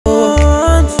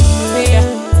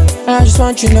I just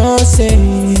want you to know, say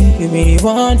you really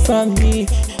want from me.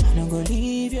 I'm not gonna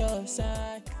leave your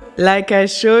side. Like I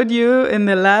showed you in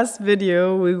the last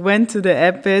video, we went to the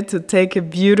Epe to take a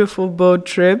beautiful boat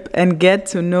trip and get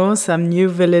to know some new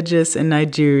villages in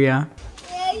Nigeria.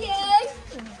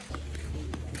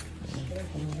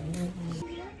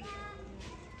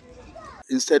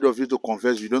 Instead of you to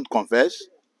confess, you don't confess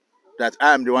that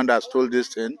I am the one that stole this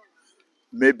thing.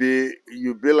 Maybe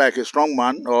you be like a strong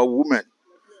man or a woman.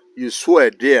 You swear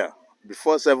there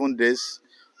before 7 days,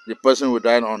 the person will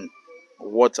die on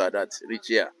water that reach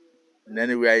here. And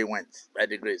anywhere he went, by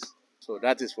the grace. So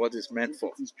that is what it's meant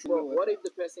for. But what if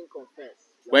the person confesses?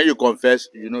 When you confess,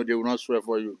 you know they will not swear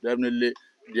for you. Definitely,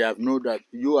 they have known that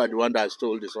you are the one that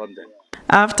stole the something.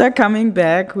 After coming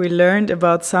back, we learned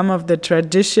about some of the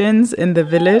traditions in the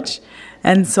village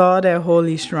and saw their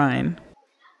holy shrine.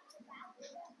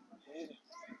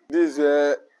 This is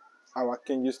where our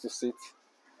king used to sit.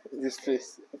 This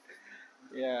place.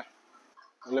 Yeah.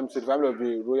 Let me say, the family of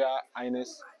the Royal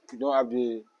Highness, you don't have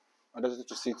the audacity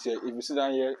to sit here. If you sit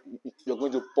down here, you're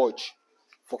going to purge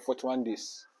for 41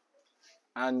 days.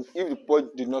 And if the purge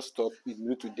did not stop, it will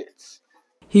lead to death.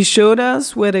 He showed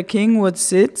us where the king would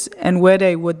sit and where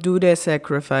they would do their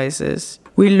sacrifices.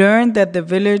 We learned that the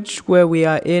village where we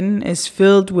are in is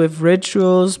filled with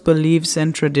rituals, beliefs,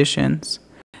 and traditions.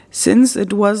 Since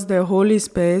it was their holy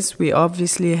space, we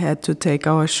obviously had to take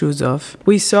our shoes off.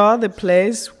 We saw the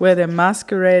place where the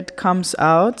masquerade comes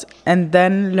out and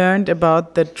then learned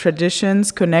about the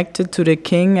traditions connected to the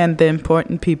king and the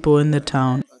important people in the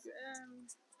town.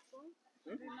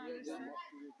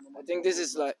 I think this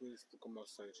is like...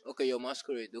 Okay, your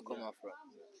masquerade, do come out from.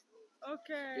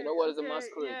 Okay. You know what is a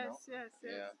masquerade now? Yes.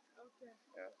 Yeah.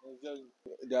 Okay.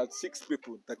 There are 6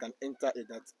 people that can enter here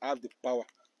that have the power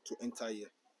to enter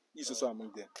here. He's also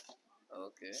among them.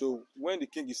 Okay. So when the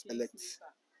king is elect,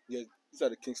 yes, these are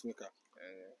the king's maker.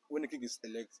 Okay. When the king is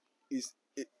elect, it's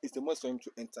the most for him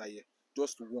to enter here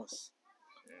just once.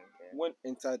 Okay. When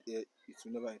entered here, it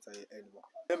will never enter here anymore.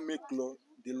 Then make law.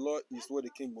 The law is what the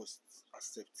king must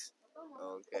accept.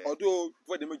 Okay. Although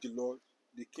before they make the law,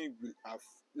 the king will have,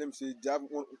 let me say, they have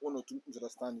one or two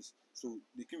misunderstandings. So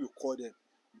the king will call them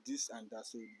this and that.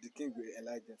 So the king will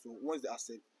enlighten them. So once they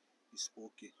accept, it's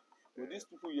okay. But these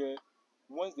people here,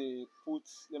 once they put,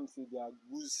 let me say, their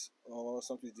goods or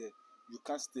something there, you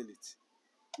can't steal it.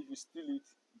 If you steal it,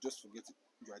 just forget it.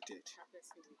 You are dead.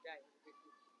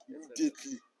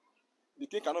 Immediately. The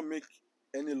king cannot make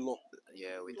any law.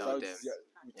 Yeah, without them.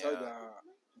 Without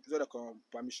their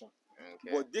permission.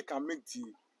 Okay. But they can make the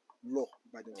law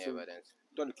by themselves. Yeah, by them.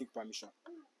 Without the king permission.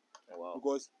 Wow.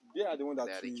 Because they are the ones that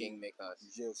they are the king makers.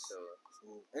 Yes.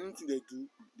 So anything they do,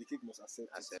 the king must accept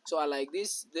it. So I like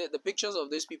this. The pictures of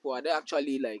these people, are they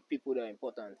actually like people that are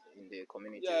important in the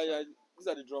community? Yeah. These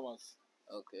are the drummers.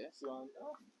 Okay. So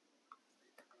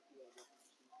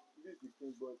this is the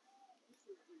king, but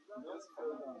just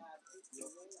fell down.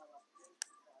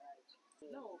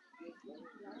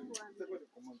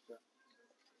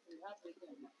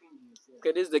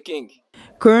 Okay, this is the king.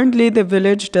 Currently, the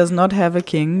village does not have a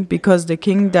king because the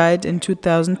king died in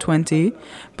 2020,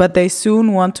 but they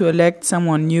soon want to elect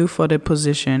someone new for the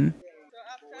position.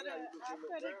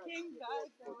 After the king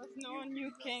died, there was no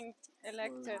new king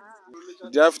elected.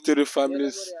 They have 3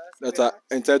 families that are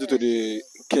entitled to the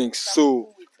king.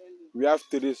 So we have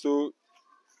 3. So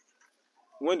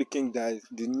when the king dies,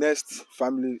 the next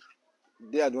family,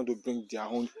 they are the one to bring their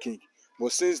own king.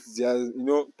 But since they are,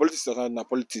 politics are not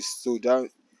politics, so that's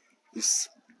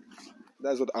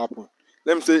what happened.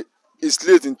 Let me say it's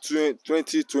late in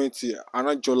 2020,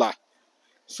 around July.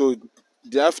 So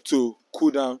they have to cool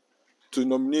down to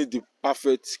nominate the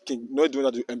perfect king, not the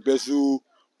one that will embezzle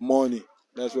money.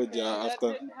 That's what they are after.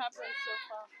 That didn't happen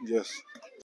so far. Yes.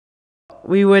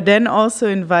 We were then also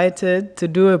invited to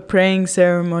do a praying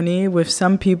ceremony with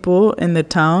some people in the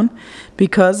town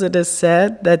because it is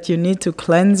said that you need to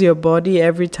cleanse your body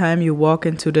every time you walk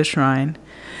into the shrine.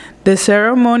 The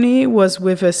ceremony was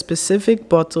with a specific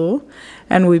bottle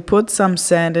and we put some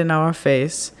sand in our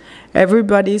face.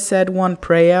 Everybody said one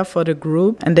prayer for the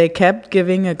group and they kept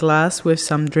giving a glass with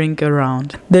some drink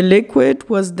around. The liquid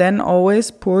was then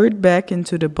always poured back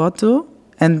into the bottle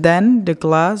and then the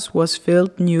glass was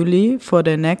filled newly for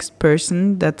the next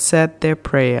person that said their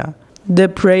prayer. The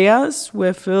prayers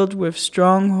were filled with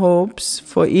strong hopes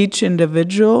for each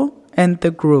individual and the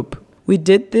group. We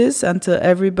did this until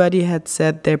everybody had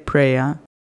said their prayer.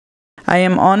 I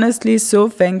am honestly so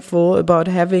thankful about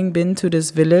having been to this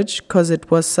village because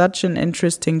it was such an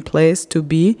interesting place to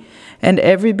be and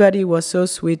everybody was so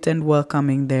sweet and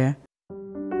welcoming there.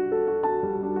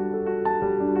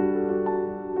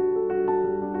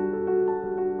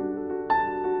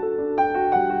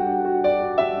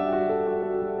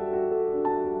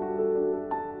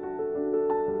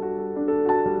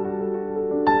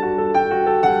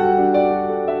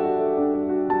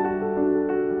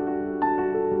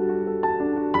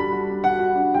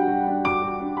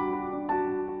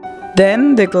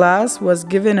 Then the glass was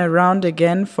given around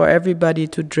again for everybody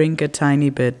to drink a tiny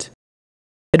bit.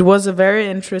 It was a very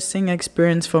interesting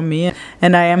experience for me,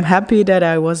 and I am happy that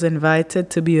I was invited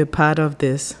to be a part of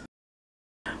this.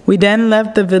 We then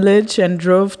left the village and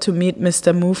drove to meet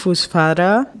Mr. Mufu's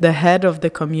father, the head of the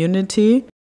community.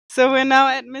 So we're now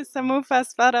at Mr.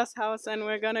 Mufa's father's house and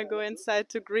we're gonna go inside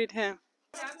to greet him.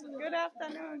 Good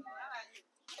afternoon.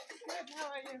 Good, how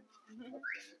are you?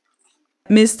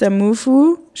 Mr.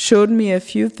 Mufu showed me a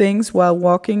few things while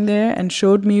walking there and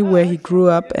showed me where he grew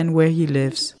up and where he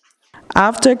lives.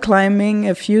 After climbing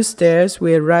a few stairs,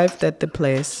 we arrived at the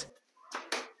place.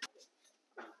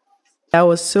 I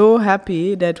was so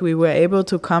happy that we were able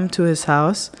to come to his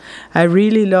house. I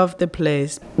really loved the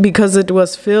place because it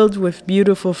was filled with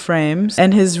beautiful frames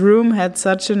and his room had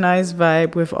such a nice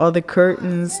vibe with all the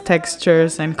curtains,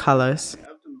 textures and colors.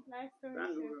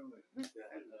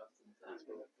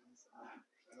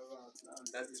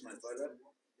 That is my father.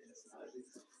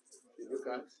 Look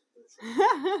at.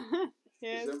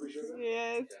 Yes.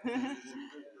 Yes. Nice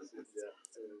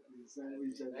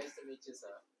to meet you,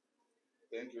 sir.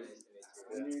 Thank you.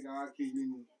 Can you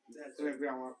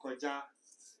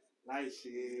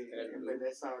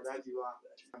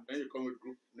come with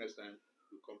group next time,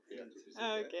 you come here.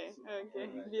 Okay, okay,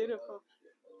 beautiful.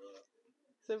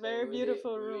 It's a very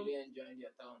beautiful room. Really enjoying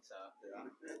your town, sir.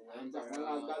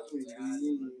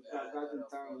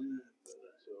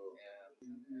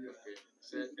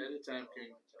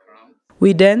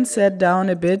 We then sat down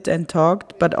a bit and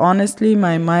talked, but honestly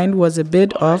my mind was a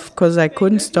bit off because I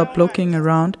couldn't stop looking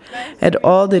around at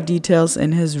all the details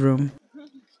in his room.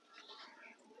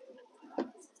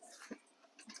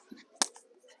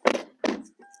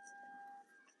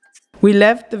 We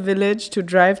left the village to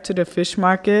drive to the fish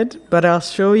market, but I'll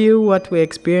show you what we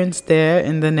experienced there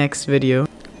in the next video.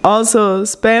 Also,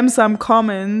 spam some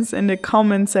comments in the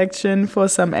comment section for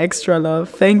some extra love.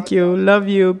 Thank you. Love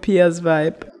you. Pia's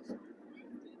Vibe.